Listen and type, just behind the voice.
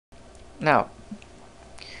Now,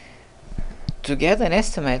 to get an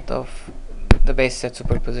estimate of the basis set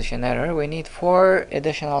superposition error, we need 4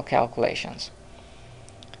 additional calculations.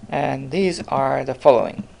 And these are the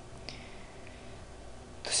following.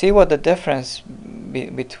 To see what the difference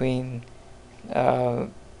between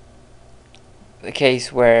the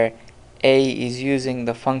case where A is using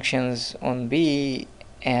the functions on B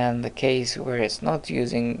and the case where it's not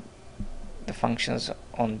using the functions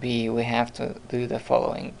on B, we have to do the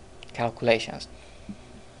following calculations.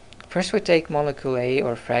 First, we take molecule A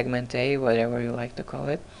or fragment A, whatever you like to call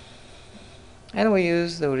it, and we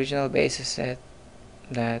use the original basis set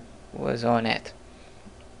that was on it.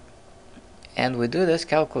 And we do this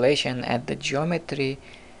calculation at the geometry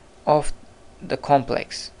of the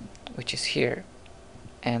complex, which is here.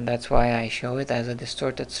 And that's why I show it as a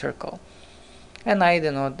distorted circle. And I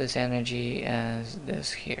denote this energy as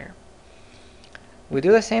this here. We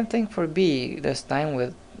do the same thing for B, this time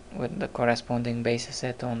with the corresponding basis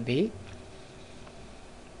set on B.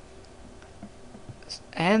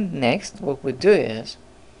 And next, what we do is,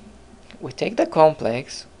 we take the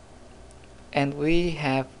complex, and we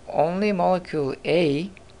have only molecule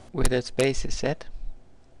A with its basis set,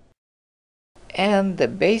 and the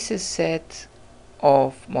basis set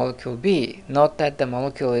of molecule B. Note that the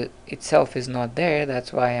molecule itself is not there,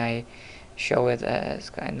 that's why I show it as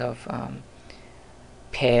kind of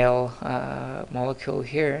pale molecule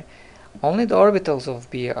here. Only the orbitals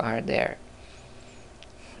of B are there,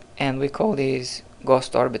 and we call these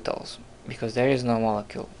ghost orbitals because there is no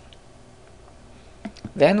molecule.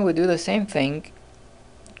 Then we do the same thing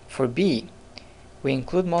for B. We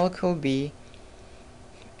include molecule B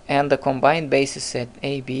and the combined basis set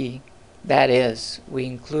AB. That is, we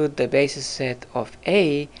include the basis set of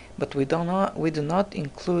A, but we do not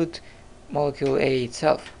include molecule A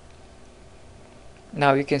itself.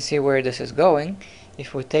 Now you can see where this is going.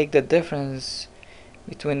 If we take the difference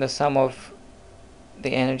between the sum of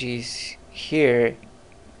the energies here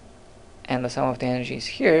and the sum of the energies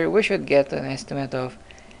here, we should get an estimate of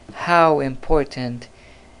how important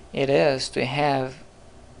it is to have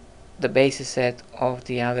the basis set of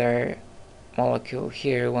the other molecule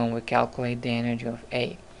here when we calculate the energy of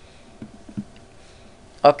A.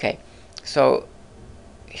 Okay, so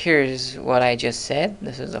here's what I just said.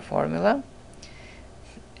 This is the formula,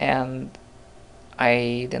 and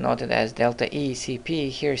I denote it as delta E Cp.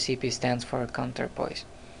 Here Cp stands for counterpoise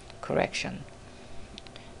correction.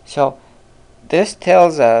 So this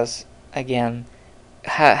tells us again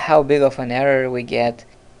how big of an error we get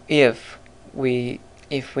if we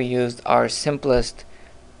used our simplest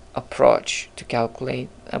approach to calculate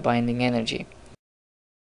a binding energy.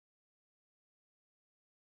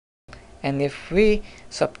 And if we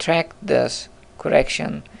subtract this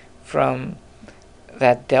correction from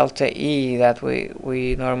that delta E that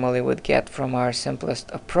we normally would get from our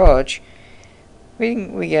simplest approach,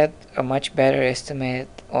 we get a much better estimate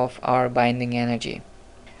of our binding energy.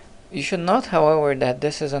 You should note, however, that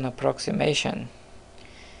this is an approximation,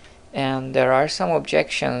 and there are some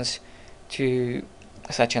objections to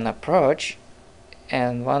such an approach,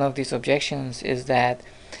 and one of these objections is that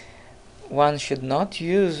one should not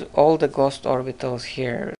use all the ghost orbitals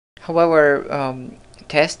here. However,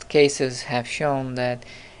 test cases have shown that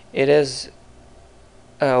it is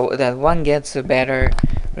that one gets a better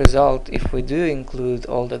result if we do include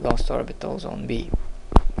all the ghost orbitals on B.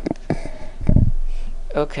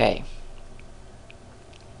 Okay.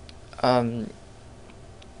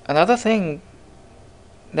 Another thing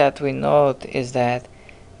that we note is that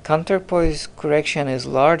counterpoise correction is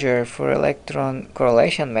larger for electron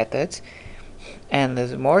correlation methods and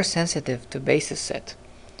is more sensitive to basis set.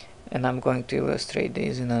 And I'm going to illustrate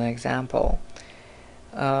these in an example.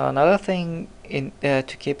 Another thing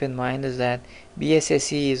to keep in mind is that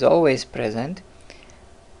BSSE is always present,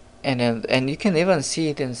 and you can even see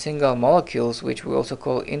it in single molecules, which we also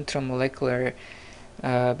call intramolecular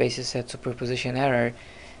basis set superposition error.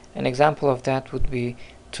 An example of that would be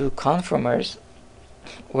two conformers,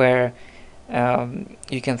 where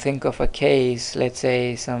you can think of a case, let's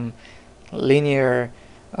say some linear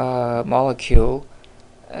molecule,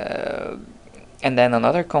 and then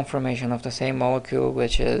another conformation of the same molecule,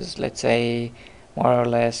 which is, let's say, more or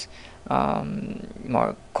less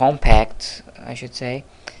more compact, I should say.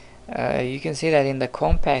 You can see that in the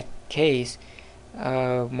compact case,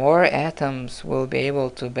 more atoms will be able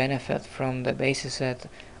to benefit from the basis set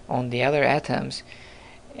on the other atoms,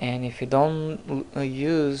 and if you don't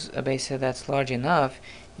use a basis set that's large enough,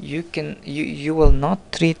 you will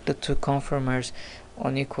not treat the two conformers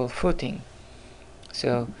on equal footing.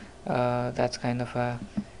 So that's kind of an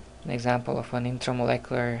example of an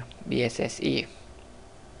intramolecular BSSE.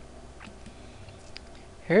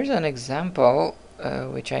 Here's an example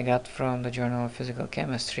which I got from the Journal of Physical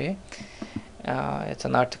Chemistry. It's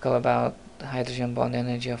an article about the hydrogen bond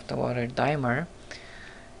energy of the water dimer.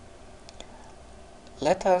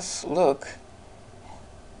 Let us look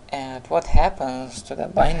at what happens to the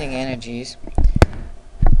binding energies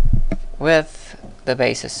with the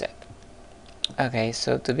basis set. Okay,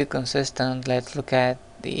 so to be consistent, let's look at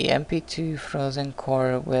the MP2 frozen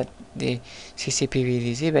core with the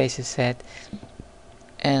CCPV-DZ basis set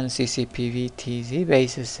and CCPV-TZ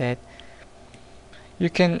basis set.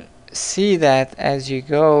 You can see that as you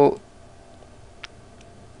go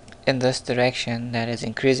in this direction, that is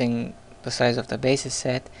increasing the size of the basis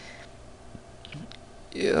set,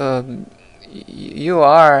 you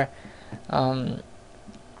are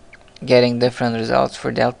getting different results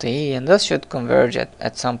for delta E, and this should converge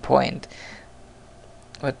at some point.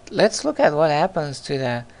 But let's look at what happens to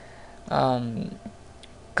the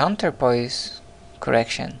counterpoise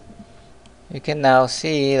correction. You can now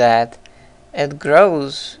see that it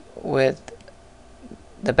grows with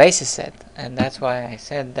the basis set, and that's why I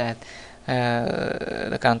said that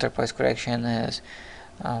the counterpoise correction is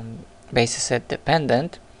basis set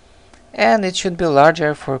dependent, and it should be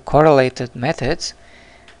larger for correlated methods.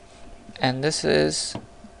 And this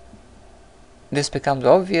becomes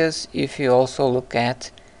obvious if you also look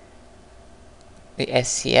at the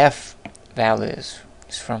SCF values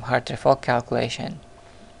from Hartree-Fock calculation.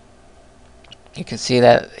 You can see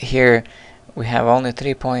that here we have only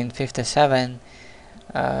 3.57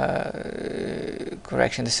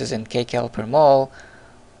 correction. This is in kcal per mole,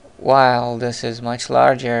 while this is much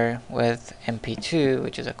larger with MP2,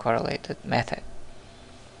 which is a correlated method.